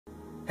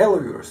Hello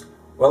viewers,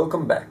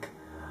 welcome back.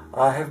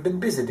 I have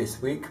been busy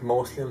this week,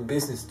 mostly on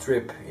business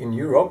trip in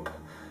Europe,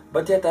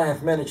 but yet I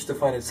have managed to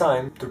find a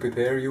time to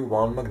prepare you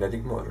one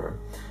magnetic motor.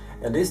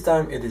 And this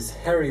time it is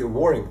Harry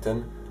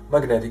Worthington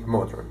magnetic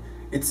motor.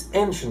 It's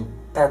ancient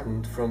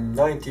patent from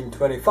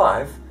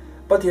 1925,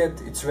 but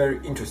yet it's very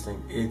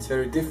interesting. It's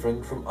very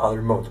different from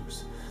other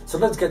motors. So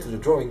let's get to the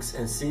drawings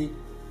and see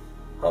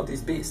how this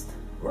beast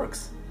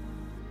works.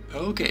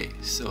 Okay,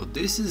 so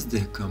this is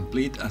the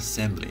complete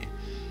assembly.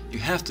 You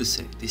have to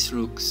say, this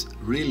looks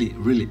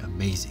really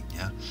amazing,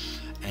 yeah?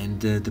 And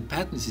the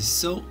patent is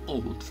so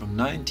old, from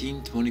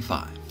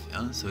 1925,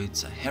 yeah? So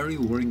it's a Harry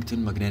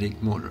Worthington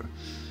magnetic motor.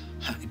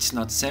 It's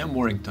not Sam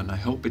Worthington. I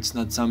hope it's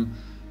not some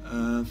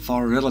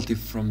far relative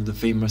from the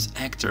famous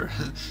actor.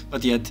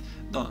 But yet,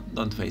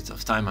 don't waste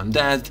of time on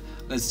that.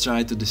 Let's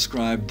try to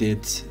describe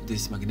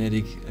this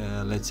magnetic,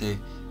 let's say,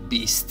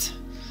 beast.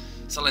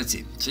 So let's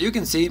see. So you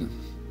can see,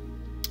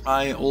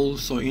 I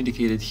also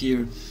indicated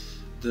here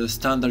the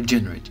standard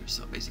generator.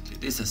 So basically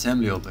this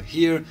assembly over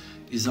here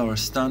is our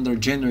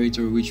standard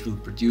generator, which will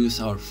produce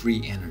our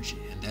free energy,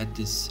 and that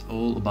is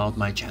all about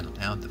my channel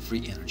now, the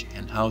free energy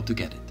and how to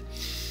get it.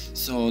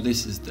 So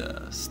this is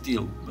the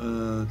steel,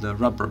 the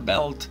rubber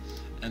belt,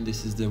 and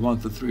this is the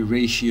 1:3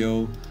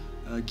 ratio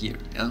gear,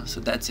 yeah?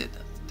 So that's it.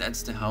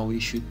 That's how we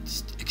should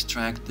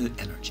extract the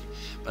energy.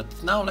 But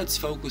now let's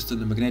focus on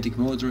the magnetic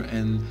motor,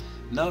 and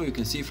now you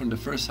can see from the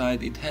first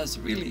side it has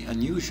really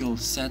unusual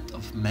set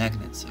of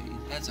magnets. So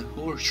it has a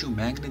horseshoe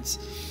magnets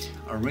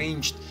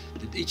arranged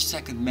that each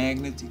second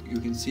magnet, you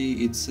can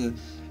see it's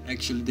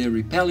actually they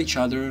repel each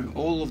other.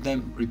 All of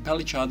them repel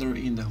each other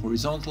in the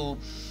horizontal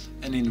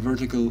and in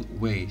vertical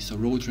way, so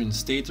rotor and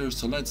stator.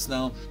 So let's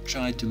now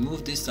try to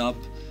move this up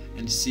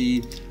and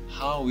see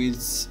how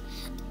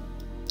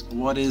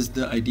what is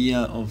the idea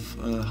of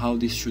how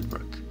this should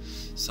work.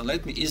 So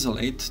let me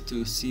isolate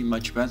to see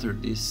much better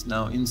this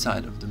now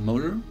inside of the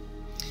motor.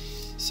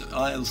 So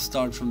I'll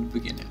start from the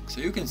beginning.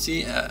 So you can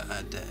see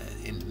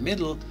in the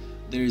middle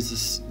there is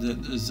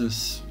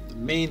this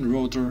main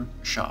rotor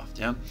shaft,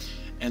 yeah,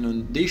 and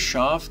on this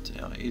shaft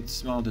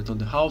it's mounted on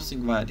the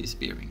housing via this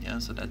bearing, yeah.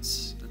 So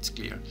that's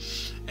clear.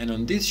 And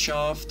on this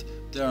shaft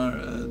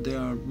they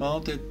are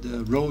mounted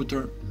the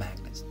rotor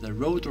magnets, the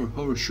rotor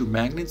horseshoe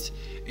magnets,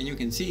 and you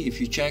can see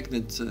if you check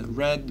that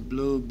red,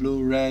 blue,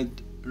 blue, red,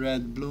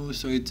 red, blue,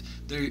 so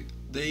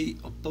they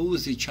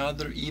oppose each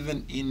other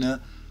even in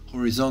a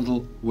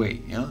horizontal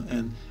way, yeah.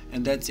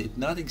 And that's it.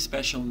 Nothing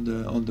special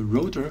on the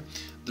rotor.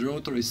 The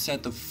rotor is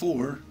set of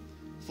four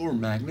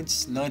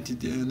magnets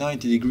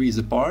 90 degrees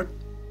apart,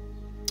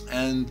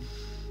 and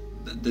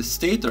the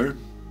stator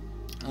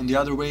on the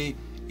other way,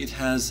 it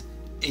has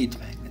 8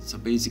 magnets, so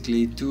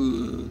basically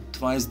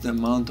twice the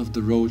amount of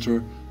the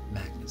rotor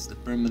magnets, the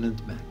permanent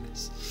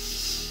magnets.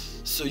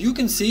 So you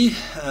can see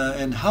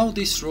and how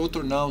this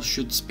rotor now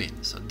should spin.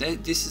 So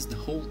this is the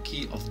whole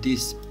key of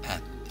this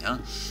patent, yeah?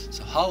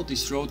 So how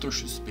this rotor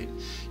should spin.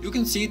 You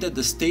can see that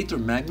the stator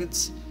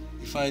magnets,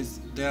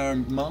 they are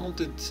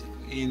mounted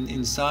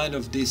inside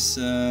of this,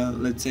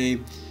 let's say,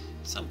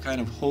 some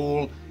kind of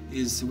hole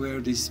is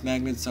where these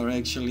magnets are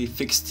actually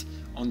fixed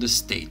on the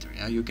stator,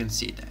 yeah? You can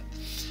see that.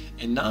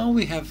 And now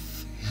we have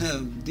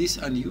this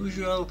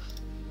unusual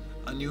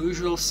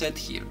set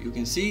here. You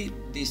can see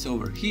this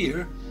over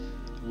here.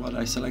 What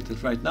I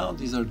selected right now,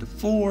 these are the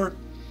 4,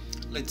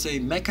 let's say,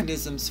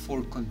 mechanisms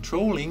for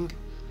controlling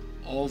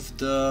of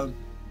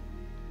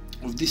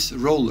these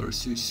rollers.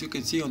 So you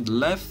can see on the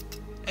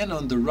left and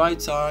on the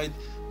right side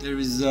there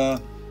is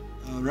a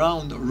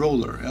round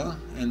roller, yeah?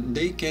 And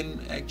they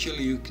can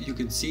actually, you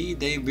can see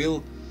they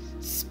will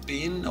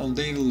spin or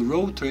they will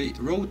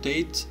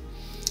rotate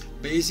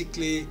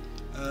basically,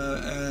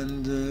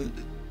 and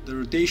the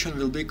rotation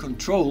will be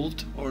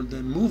controlled, or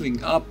the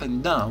moving up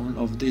and down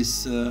of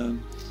these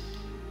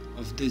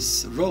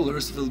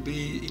rollers will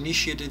be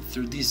initiated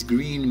through this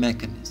green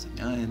mechanism,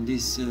 yeah? And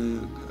these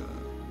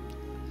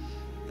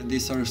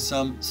are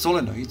some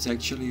solenoids.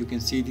 Actually, you can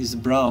see these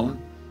brown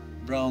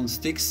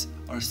sticks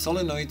are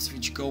solenoids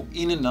which go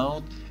in and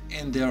out,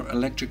 and they are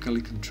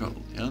electrically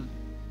controlled, yeah?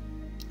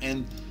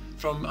 And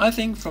I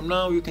think from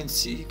now you can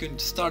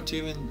start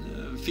even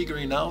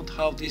figuring out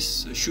how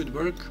this should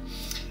work.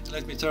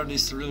 Let me turn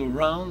this a little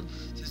around.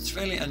 It's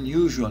really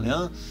unusual,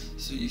 yeah.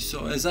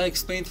 So as I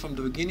explained from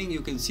the beginning,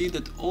 you can see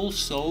that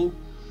also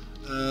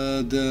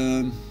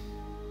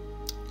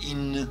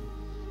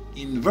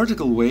in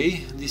vertical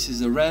way, this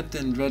is a red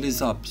and red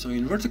is up. So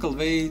in vertical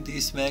way,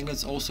 these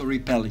magnets also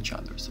repel each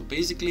other. So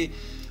basically,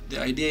 the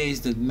idea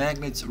is that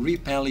magnets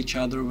repel each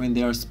other when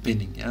they are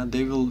spinning, yeah.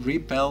 They will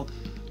repel.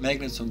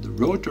 Magnets on the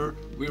rotor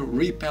will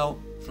repel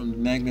from the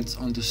magnets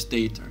on the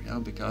stator, yeah,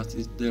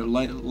 because their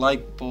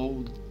like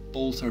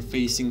poles are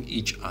facing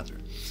each other.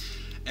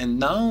 And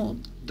now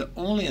the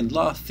only and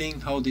last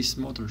thing how this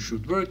motor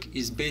should work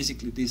is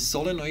basically these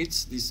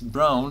solenoids, these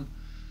brown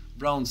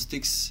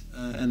sticks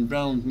and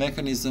brown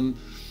mechanism,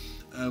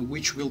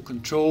 which will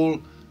control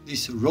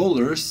these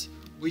rollers,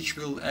 which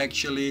will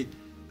actually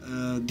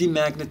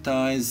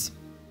demagnetize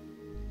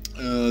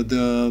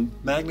the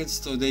magnets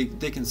so they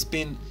can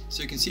spin.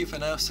 So you can see if I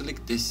now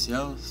select this,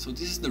 yeah, so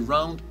this is the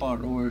round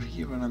part over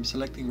here, and I'm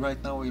selecting right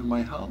now where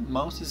my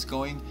mouse is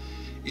going.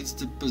 It's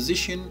the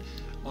position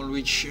on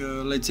which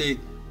let's say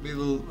we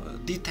will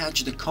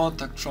detach the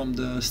contact from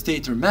the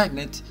stator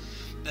magnet,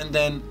 and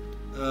then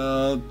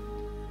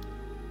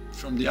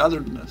from the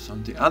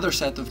other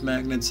set of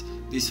magnets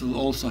this will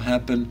also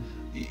happen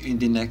in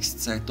the next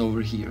set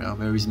over here.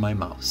 Where is my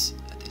mouse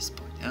at this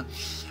point? Yeah,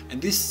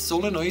 and these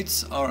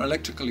solenoids are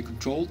electrically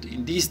controlled.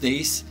 In these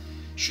days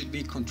should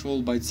be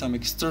controlled by some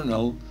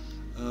external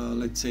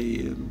let's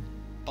say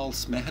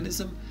pulse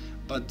mechanism,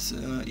 but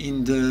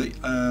in the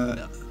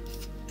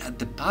at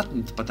the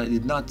patent, but I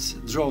did not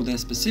draw that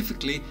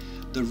specifically,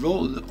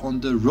 on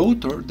the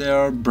rotor there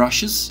are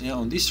brushes. Yeah,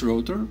 on this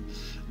rotor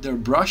there are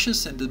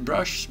brushes, and the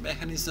brush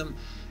mechanism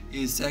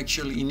is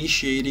actually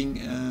initiating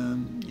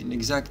in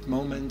exact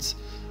moments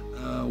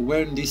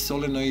when these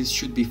solenoids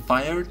should be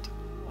fired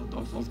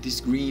of this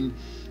green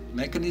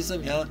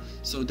mechanism, yeah,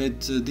 so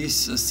that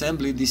this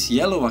assembly, this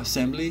yellow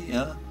assembly,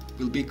 yeah,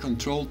 will be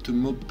controlled to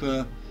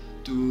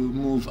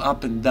move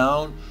up and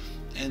down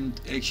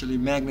and actually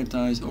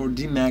magnetize or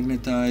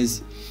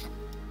demagnetize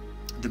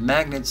the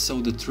magnets so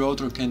that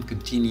rotor can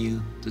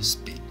continue to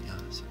spin. Yeah,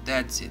 so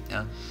that's it.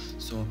 Yeah,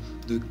 so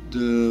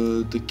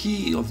the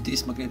key of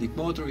this magnetic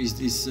motor is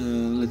this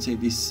let's say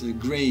these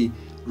gray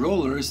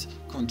rollers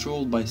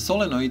controlled by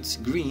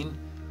solenoids, green,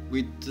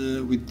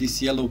 with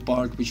this yellow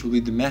part which will be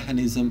the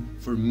mechanism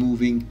for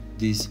moving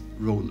these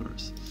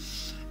rollers.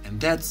 And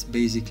that's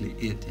basically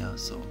it. Yeah,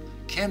 so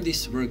can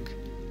this work?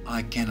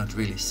 I cannot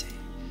really say,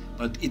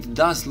 but it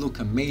does look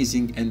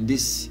amazing. And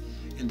this,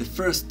 in the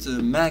first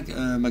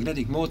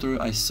magnetic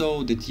motor I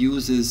saw that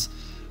uses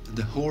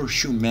the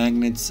horseshoe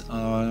magnets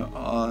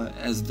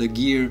as the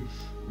gear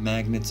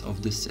magnets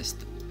of the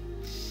system.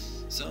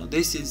 So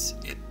this is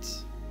it.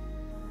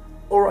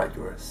 Alright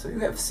viewers, so you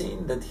have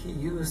seen that he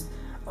used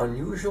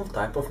unusual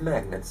type of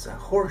magnets,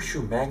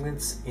 horseshoe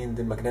magnets, in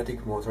the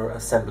magnetic motor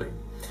assembly.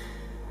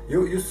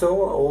 You saw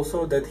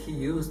also that he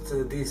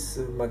used this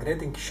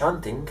magnetic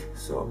shunting,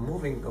 so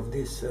moving of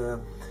these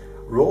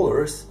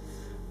rollers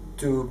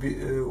to be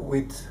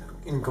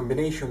in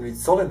combination with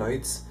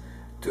solenoids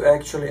to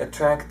actually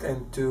attract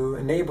and to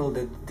enable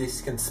that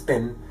this can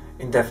spin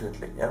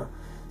indefinitely. Yeah,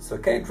 so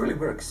can it really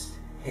works?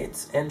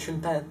 It's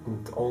ancient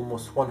patent,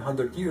 almost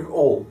 100-year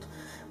old,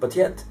 but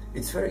yet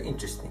it's very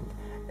interesting,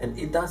 and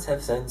it does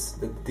have sense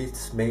that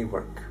this may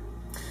work.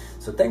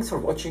 So thanks for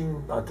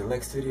watching. Until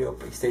next video,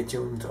 please stay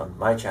tuned on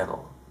my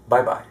channel.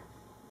 Bye bye.